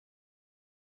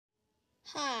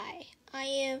Hi, I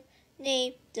am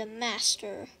named the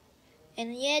Master,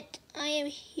 and yet I am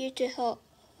here to help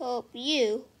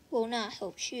you, well not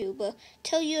help you, but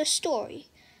tell you a story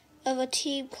of a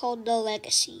team called the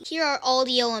Legacy. Here are all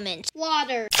the elements.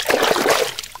 Water.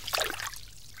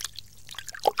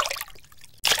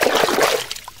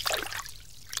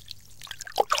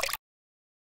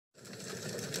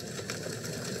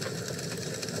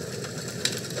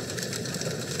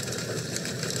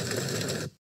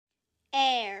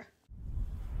 Air.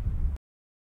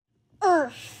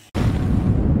 Earth.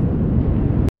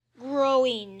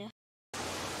 Growing.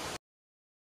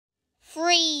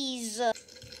 Freeze.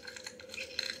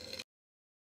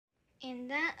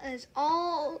 And that is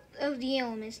all of the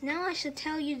elements. Now I shall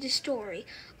tell you the story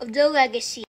of the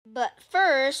Legacy. But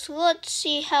first, let's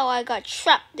see how I got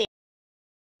trapped there.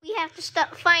 We have to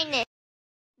start finding it.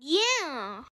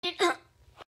 Yeah. No,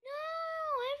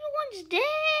 everyone's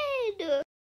dead.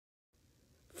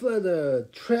 Further,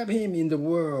 trap him in the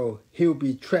world. He'll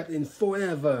be trapped in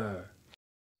forever.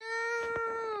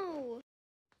 No.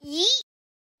 Yeet.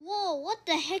 Whoa, what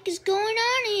the heck is going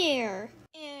on here?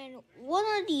 And what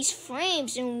are these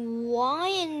frames? And why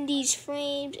in these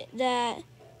frames that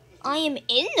I am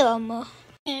in them?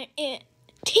 And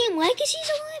Team Legacy's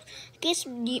alive? I guess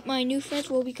my new friends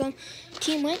will become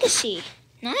Team Legacy.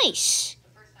 Nice.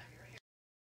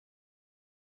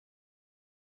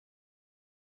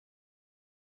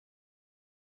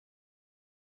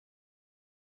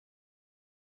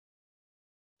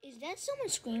 Is that someone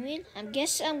screaming? I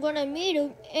guess I'm gonna meet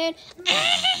him and...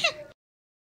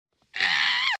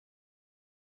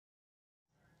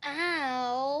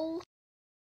 Ow.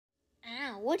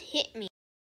 Ow, what hit me?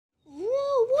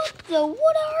 Whoa,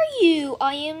 what are you?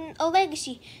 I am a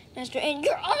Legacy Master and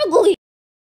you're ugly.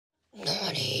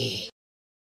 Naughty.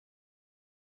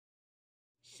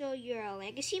 So you're a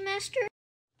Legacy Master?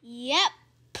 Yep.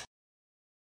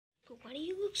 But why do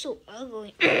you look so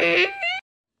ugly?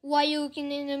 Why are you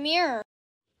looking in the mirror?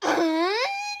 But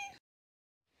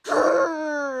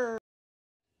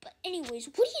anyways,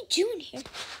 what are you doing here?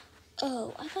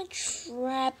 Oh, I got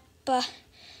trapped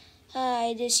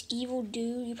by this evil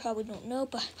dude you probably don't know,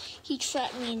 but he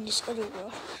trapped me in this other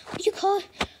world. What do you call it?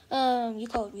 You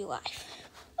call it real life.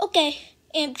 Okay,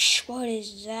 and what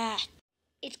is that?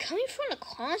 It's coming from the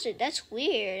closet. That's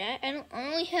weird. I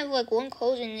only have like one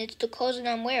closet, and it's the closet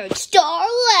I'm wearing. Star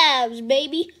Labs,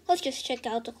 baby. Let's just check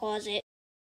out the closet.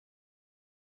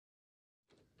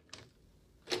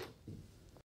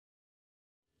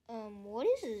 What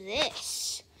is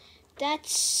this?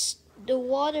 That's the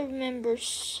water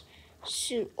member's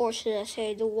suit, or should I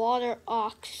say, the water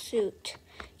ox suit.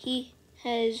 He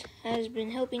has been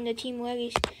helping the Team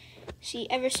Legacy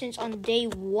ever since on day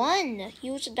one. He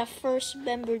was the first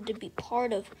member to be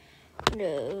part of.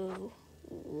 No,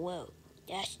 whoa,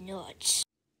 that's nuts.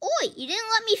 Oi, you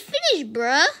didn't let me finish,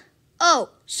 bruh. Oh,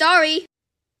 sorry.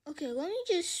 Okay, let me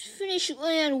just finish.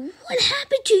 And what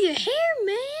happened to your hair,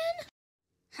 man?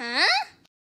 Huh?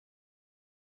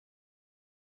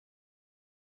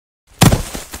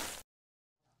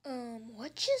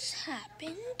 What just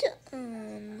happened?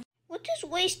 What does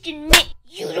wasted mean?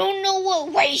 You don't know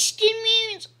what wasted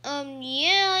means?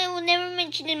 Yeah, I will never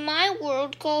mention in my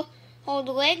world called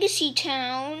Legacy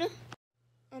Town.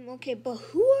 Okay, but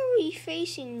who are we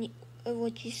facing?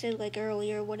 What you said like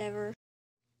earlier, whatever.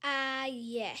 Ah,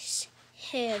 yes,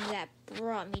 him that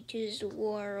brought me to this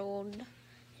world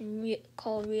and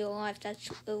called real life. That's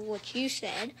what you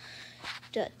said.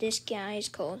 This guy is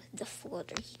called the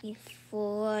Flooder. He can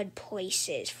flood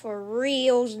places for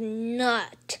reals,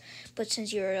 nut. But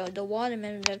since you're the water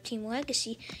member of Team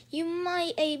Legacy, you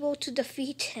might able to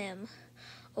defeat him.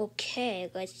 Okay,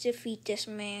 let's defeat this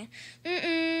man.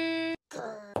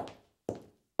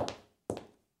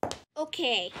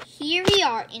 Okay, here we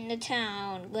are in the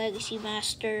town, Legacy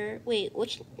Master. Wait,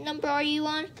 which number are you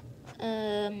on?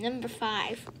 Number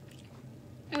 5.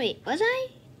 Wait, was I?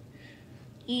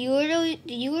 Did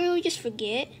you really just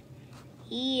forget?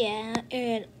 Yeah,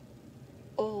 and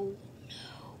oh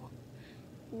no.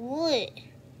 What?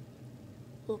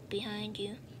 Look behind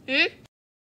you.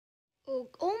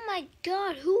 Oh my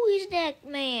god, who is that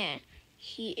man?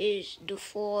 He is the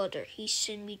Father. He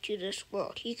sent me to this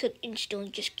world. He could instantly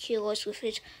just kill us with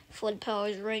his flood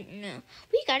powers right now.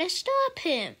 We gotta stop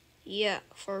him. Yeah,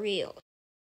 for real.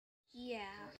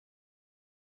 Yeah.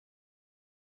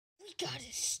 We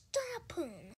gotta stop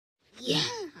him. Yeah.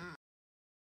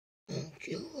 Won't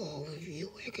kill all of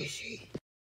you, Legacy.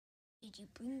 Did you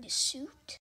bring the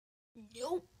suit?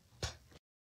 Nope.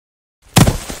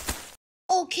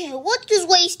 Okay, what does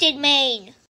wasted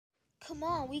mean? Come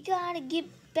on, we gotta get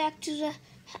back to the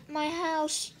my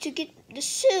house to get the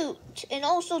suit. And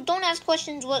also, don't ask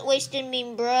questions what wasted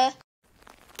mean, bruh.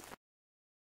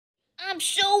 I'm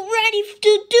so ready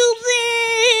to do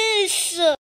this!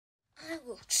 I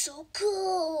look so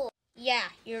cool. Yeah,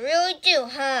 you really do,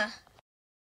 huh?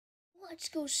 Let's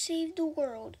go save the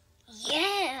world.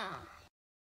 Yeah!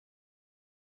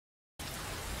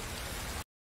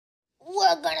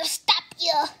 We're gonna stop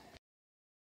you.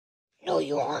 No,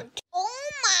 you aren't. Oh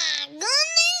my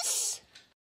goodness!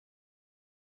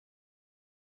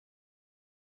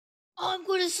 I'm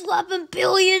gonna slap him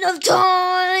billion of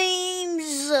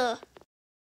times!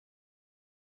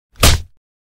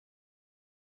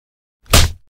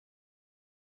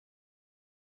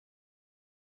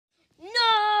 No!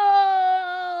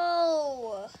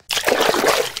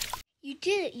 You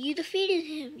did it. You defeated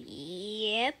him.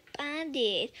 Yep, I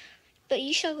did. But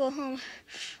you shall go home.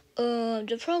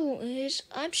 The problem is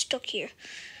I'm stuck here.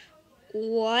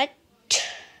 What?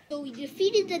 So we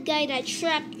defeated the guy that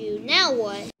trapped you. Now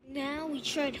what? Now we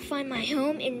try to find my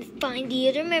home and find the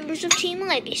other members of Team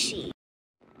Legacy.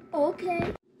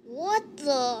 Okay. What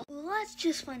the? Let's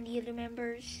just find the other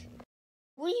members.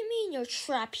 What do you mean you're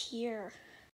trapped here?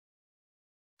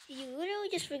 Did you literally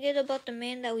just forget about the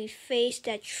man that we faced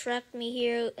that trapped me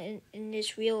here in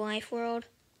this real life world?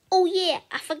 Oh yeah,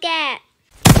 I forgot.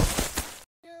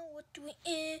 Now what do we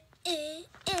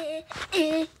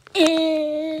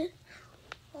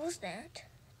What was that?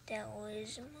 That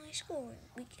was my school.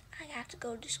 I have to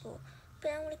go to school,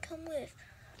 but I want to come with.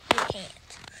 You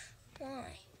can't.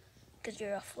 Why? Because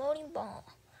you're a floating ball.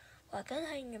 Well, I can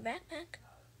hide in your backpack.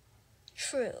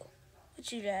 True. Let's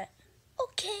do that.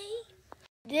 Okay.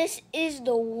 This is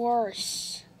the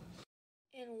worst.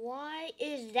 And why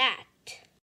is that?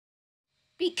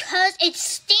 Because it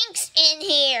stinks in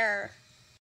here.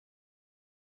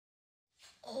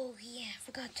 Oh yeah, I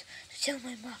forgot to tell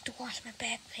my mom to wash my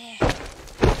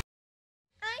backpack.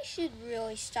 I should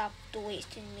really stop the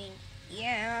wasting me.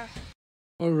 Yeah.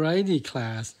 Alrighty,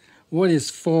 class. What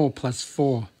is 4 plus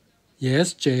 4?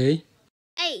 Yes, Jay?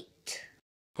 8.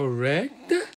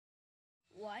 Correct?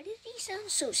 Why did he sound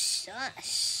so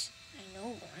sus? I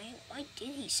know, right? Why did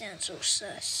he sound so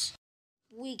sus?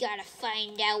 We gotta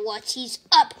find out what he's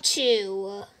up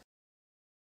to.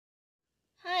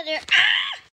 Hi there.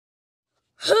 Ah!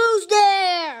 Who's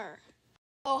there?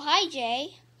 Oh, hi,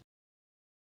 Jay.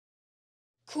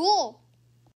 Cool.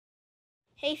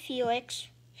 Hey, Felix.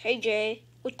 Hey, Jay.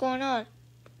 What's going on?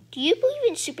 Do you believe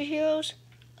in superheroes?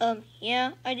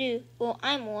 Yeah, I do. Well,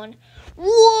 I'm one. What?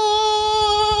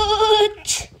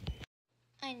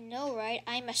 I know, right?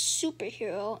 I'm a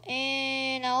superhero,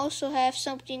 and I also have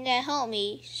something that helped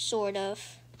me, sort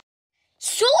of.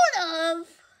 Sort of?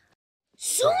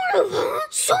 Sort of, huh?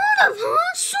 Sort of,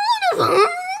 huh? Sort of, huh?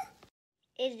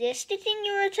 Is this the thing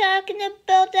you were talking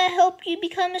about that helped you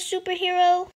become a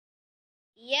superhero?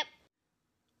 Yep.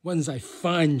 Once I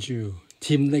find you,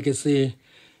 Team Legacy,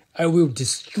 I will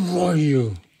destroy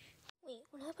you. Wait,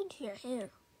 what happened to your hair?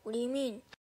 What do you mean?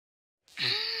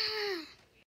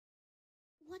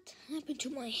 What happened to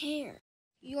my hair?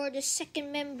 You're the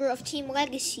second member of Team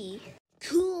Legacy.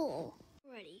 Cool.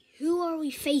 Alrighty, who are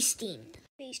we facing?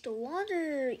 Faced a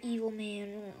water evil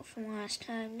man from last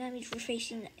time. That means we're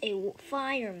facing a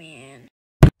fireman.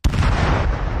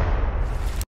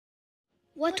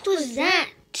 What was that?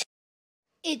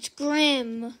 It's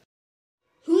Grim.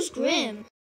 Who's Grim?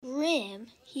 Grim,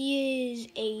 he is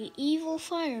a evil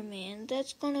fireman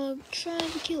that's gonna try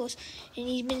to kill us, and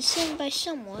he's been sent by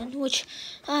someone, which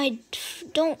I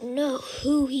don't know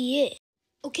who he is.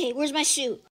 Okay, where's my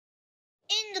suit?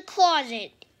 In the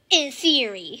closet, in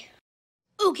theory.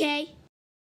 Okay.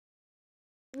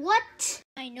 What?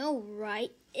 I know,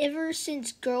 right? Ever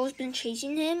since Girl's been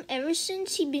chasing him, ever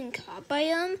since he been caught by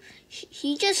him,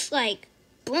 he just like,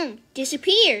 boom,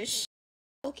 disappears.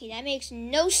 Okay, that makes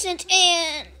no sense,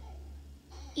 and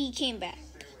he came back.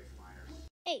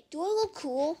 Hey, do I look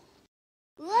cool?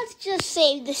 Let's just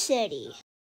save the city.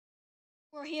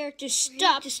 We're here to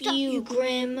stop you,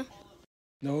 Grim.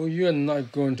 No, you are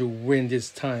not going to win this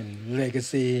time,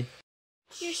 Legacy.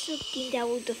 Here's something that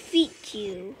will defeat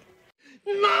you.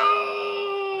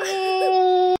 No!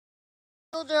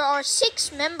 So there are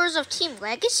 6 members of Team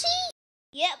Legacy?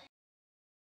 Yep.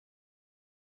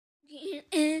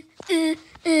 And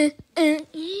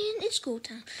it's school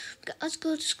time. Let's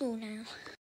go to school now.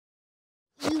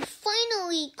 You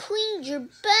finally cleaned your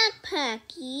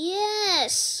backpack.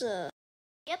 Yes.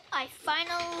 Yep, I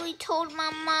finally told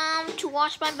my mom to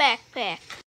wash my backpack.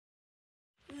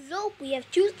 Nope, we have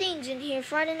 2 things in here,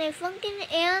 Friday Night Funkin'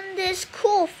 and this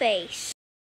cool face.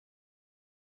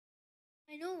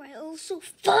 I know, right? It was so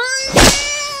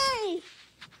fun!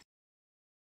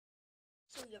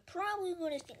 So you're probably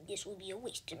going to think this will be a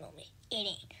wasted moment. It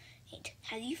ain't.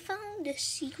 Have you found the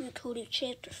secret code of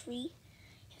chapter 3?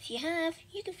 If you have,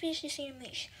 you can finish this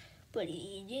animation. But if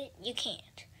you didn't, you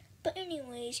can't. But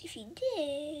anyways, if you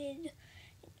did,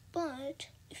 but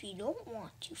if you don't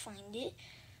want to find it,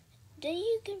 then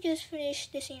you can just finish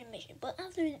this animation. But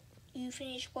after you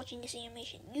finish watching this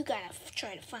animation, you gotta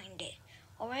try to find it.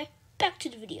 Alright? Back to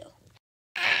the video.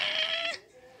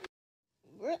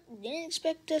 Didn't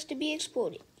expect us to be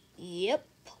exploded. Yep,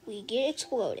 we get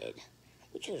exploded.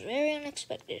 Which was very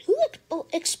unexpected. Who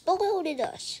exploded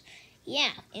us?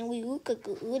 Yeah, and we look like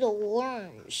little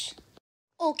worms.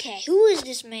 Okay, who is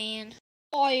this man?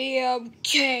 I am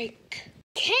Cake.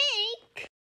 Cake?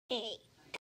 Cake.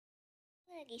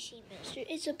 Legacy Master,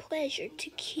 it's a pleasure to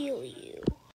kill you.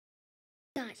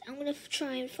 Guys, I'm gonna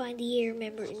try and find the air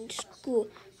member in school.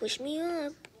 Wish me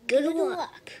luck. Good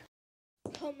luck.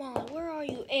 Come on, where are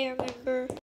you, air member?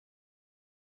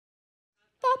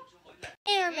 Pop!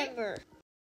 Air member.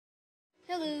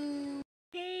 Hello.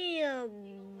 Hey,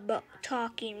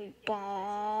 talking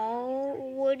ball.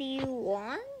 What do you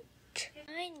want?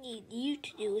 I need you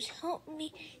to do is help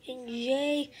me and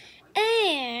Jay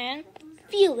and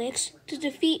Felix to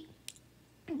defeat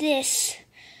this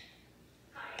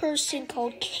person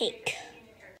called Cake.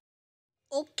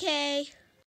 Okay.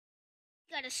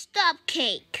 You gotta stop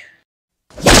Cake.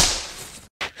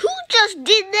 Who just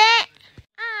did that?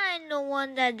 I'm the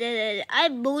one that did it. I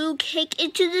blew Cake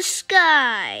into the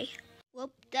sky.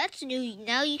 Well, that's new.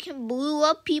 Now you can blow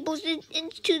up people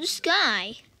into the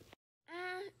sky.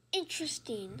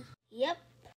 Interesting. Yep.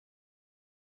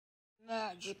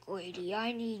 Magic Lady,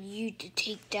 I need you to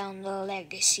take down the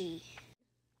legacy.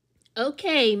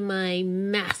 Okay, my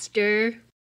master.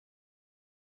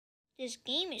 This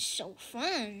game is so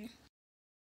fun.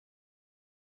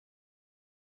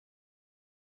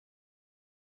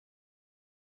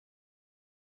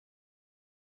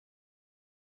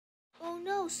 Oh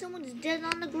no, someone's dead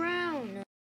on the ground.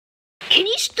 Can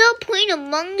you stop playing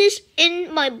Among Us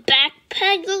in my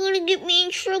backpack? You're gonna get me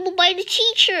in trouble by the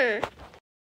teacher.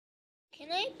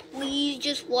 Can I please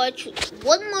just watch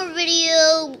one more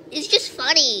video? It's just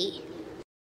funny.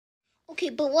 Okay,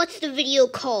 but what's the video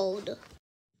called?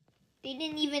 They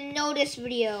didn't even know this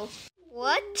video.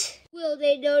 What? Will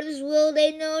they notice? Will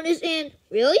they notice? And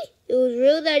really? It was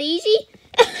really that easy?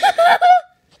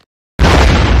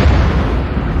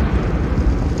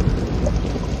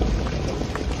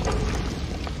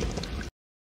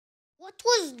 What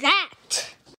was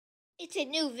that? It's a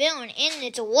new villain and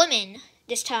it's a woman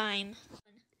this time.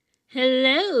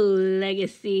 Hello,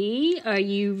 Legacy. Are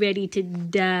you ready to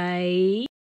die? You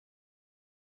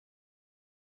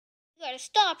gotta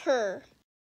stop her.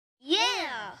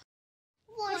 Yeah.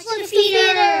 Let's defeat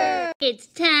her. It's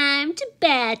time to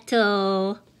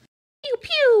battle. Pew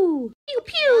pew. Pew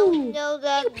pew. Now we know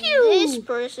that Pew, pew. this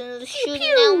person is shooting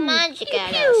pew. out magic Pew,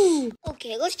 at pew. us.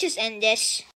 Okay, let's just end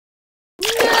this. No!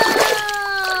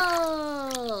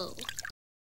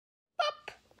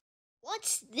 Pop.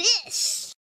 What's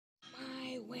this?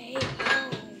 My way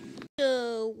home.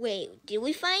 So, wait, did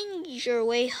we find your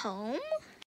way home?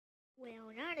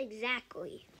 Well, not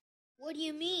exactly. What do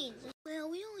you mean? Well,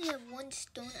 we only have one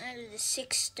stone out of the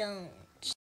 6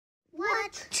 stones.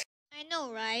 What? I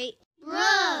know, right?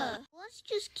 Bruh! Let's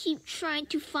just keep trying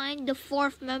to find the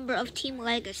 4th member of Team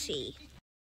Legacy.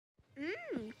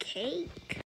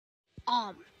 Cake.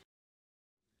 Huh.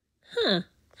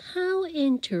 How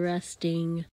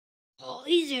interesting.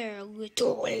 Hi there,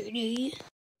 little lady.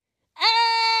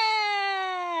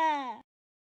 Ah!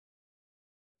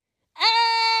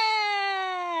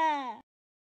 Ah!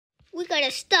 We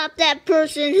gotta stop that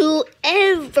person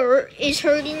whoever is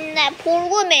hurting that poor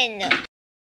woman.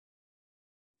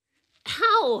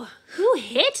 Ow! Who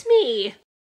hit me?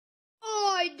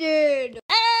 I did.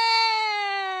 Ah!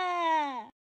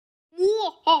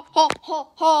 Ha ha ha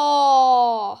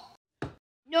ha!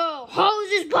 No, how is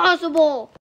this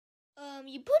possible?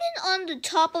 You put it on the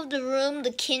top of the room,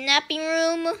 the kidnapping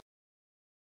room.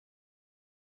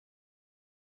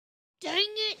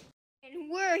 Dang it!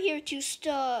 And we're here to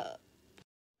stop.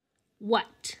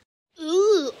 What?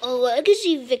 Ooh, a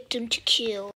legacy victim to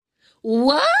kill.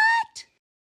 What?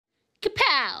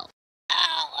 Kapow!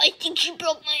 Ow, I think she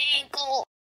broke my ankle.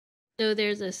 So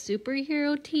there's a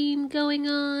superhero team going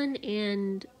on,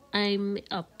 and I'm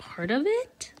a part of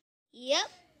it? Yep.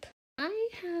 I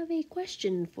have a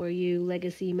question for you,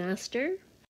 Legacy Master.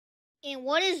 And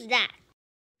what is that?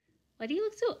 Why do you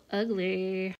look so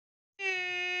ugly?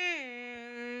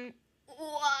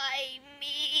 Why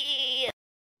me?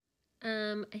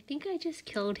 I think I just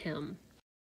killed him.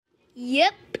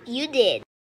 Yep, you did.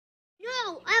 No,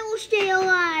 No, I will stay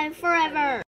alive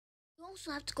forever. You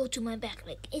also have to go to my back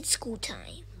leg. It's school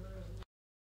time.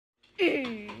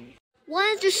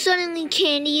 Why is there suddenly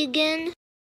candy again?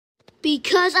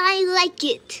 Because I like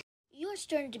it. You're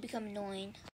starting to become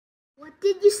annoying. What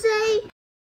did you say?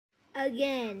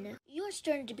 Again. You're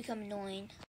starting to become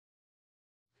annoying.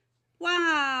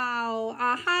 Wow,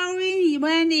 a Halloween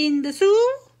event in the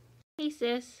zoo? Hey,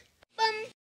 sis.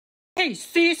 Hey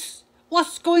sis,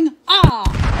 what's going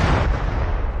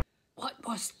on? What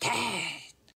was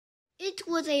that? It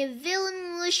was a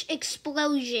villainous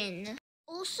explosion.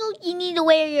 Also, you need to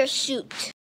wear your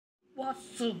suit. What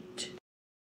suit?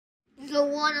 The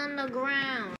one on the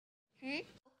ground.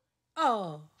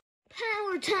 Oh,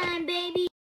 Power time, baby.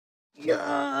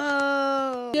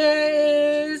 No.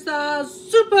 there's a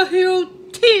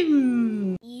superhero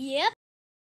team. Yep.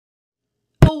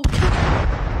 Okay.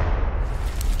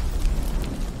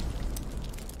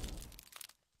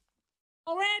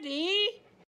 Already?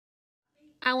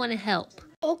 I want to help.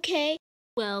 Okay.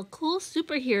 Well, cool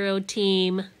superhero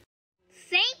team.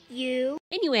 Thank you.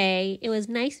 Anyway, it was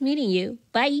nice meeting you.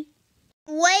 Bye.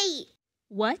 Wait.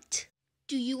 What?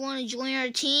 Do you want to join our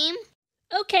team?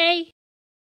 Okay.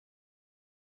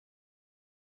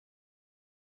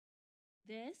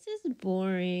 This is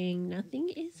boring. Nothing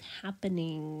is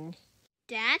happening.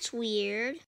 That's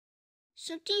weird.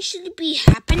 Something should be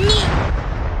happening.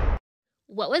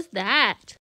 What was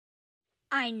that?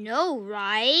 I know,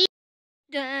 right?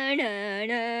 Da, da,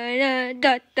 da,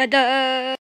 da, da,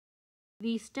 da.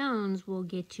 These stones will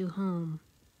get you home.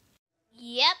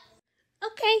 Yep.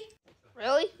 Okay.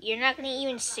 Really? You're not gonna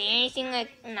even say anything like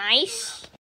nice?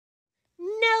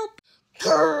 Nope.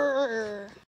 Grrr.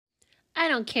 I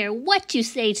don't care what you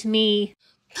say to me.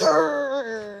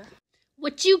 Grrr.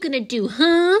 What you gonna do,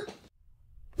 huh?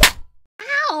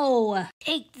 Ow!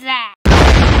 Take that.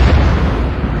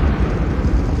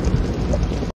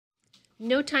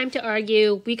 No time to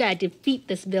argue. We gotta defeat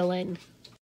this villain.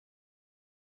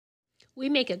 We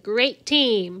make a great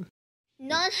team.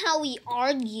 Not how we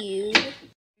argued.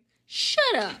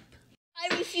 Shut up.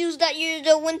 I refuse that you're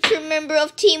the winter member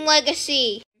of Team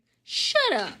Legacy.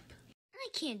 Shut up. I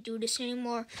can't do this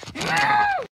anymore.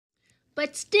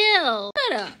 But still.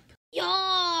 Shut up.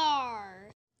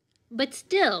 Yar! But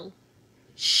still.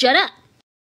 Shut up.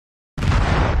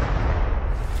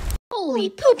 Holy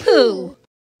poo-poo.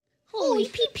 Holy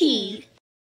pee-pee.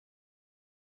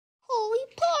 Holy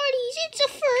parties, it's the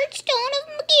first stone of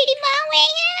getting my way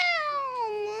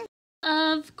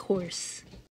home. Of course.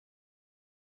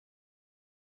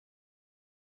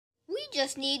 We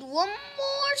just need one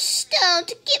more stone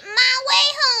to get my way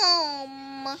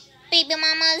home. Baby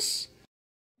mamas.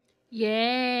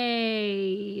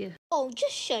 Yay. Oh,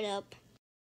 just shut up.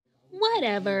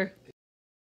 Whatever.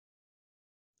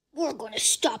 We're gonna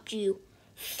stop you.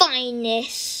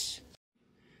 Fineness.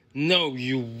 No,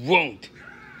 you won't.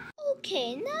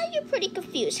 Okay, now you're pretty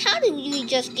confused. How did we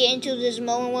just get into this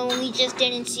moment when we just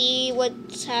didn't see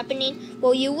what's happening?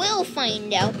 Well, you will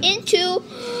find out into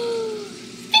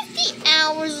 50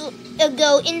 hours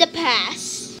ago in the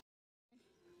past.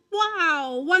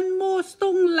 Wow, one more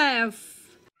stone left.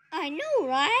 I know,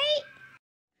 right?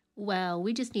 Well,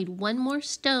 we just need one more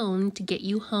stone to get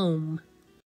you home.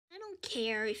 I don't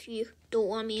care if you don't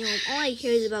want me home. All I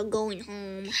care is about going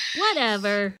home.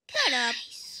 Whatever. Shut up.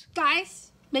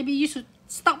 Guys, maybe you should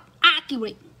stop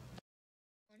arguing.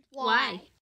 Why?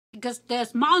 Because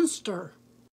there's monster.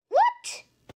 What?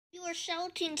 You were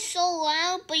shouting so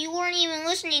loud, but you weren't even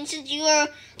listening since you were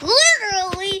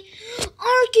literally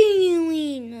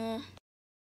arguing.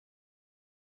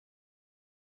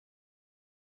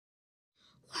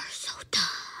 We're so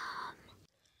dumb.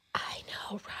 I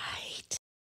know, right?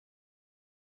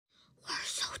 We're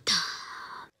so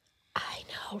dumb. I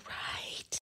know,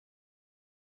 right?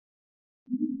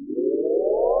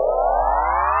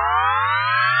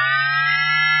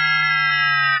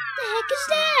 What the heck is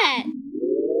that?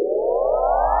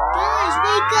 Guys,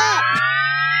 wake up!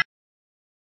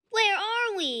 Where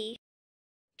are we?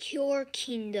 Cure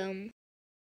Kingdom.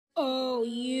 Oh,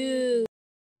 you.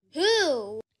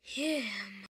 Who? Him.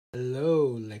 Hello,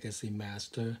 Legacy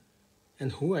Master.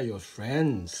 And who are your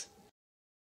friends?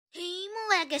 Team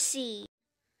Legacy.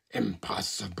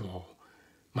 Impossible.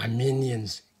 My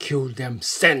minions killed them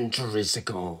centuries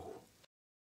ago.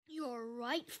 You're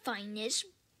right, Finest,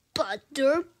 but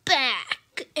they're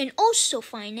back. And also,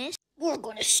 Finest, we're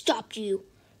gonna stop you.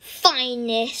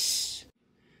 Finest.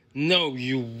 No,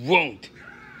 you won't.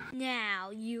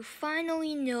 Now, you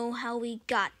finally know how we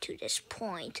got to this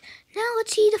point. Now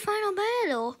let's see the final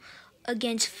battle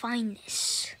against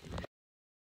Finest.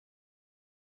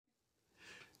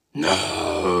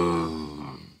 No.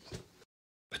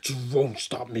 But you won't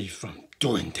stop me from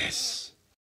doing this.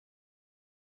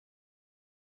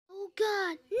 Oh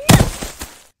God, no!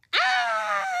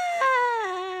 Ah!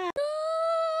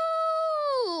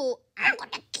 No! I'm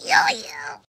gonna kill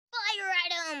you! Fire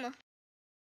at him!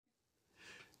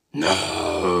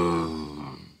 No!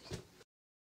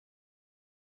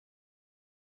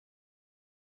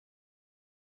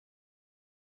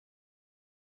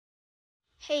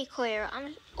 Hey Claire,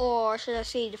 or should I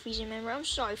say the freezing member, I'm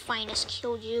sorry Finest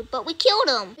killed you, but we killed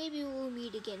him! Maybe we'll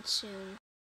meet again soon.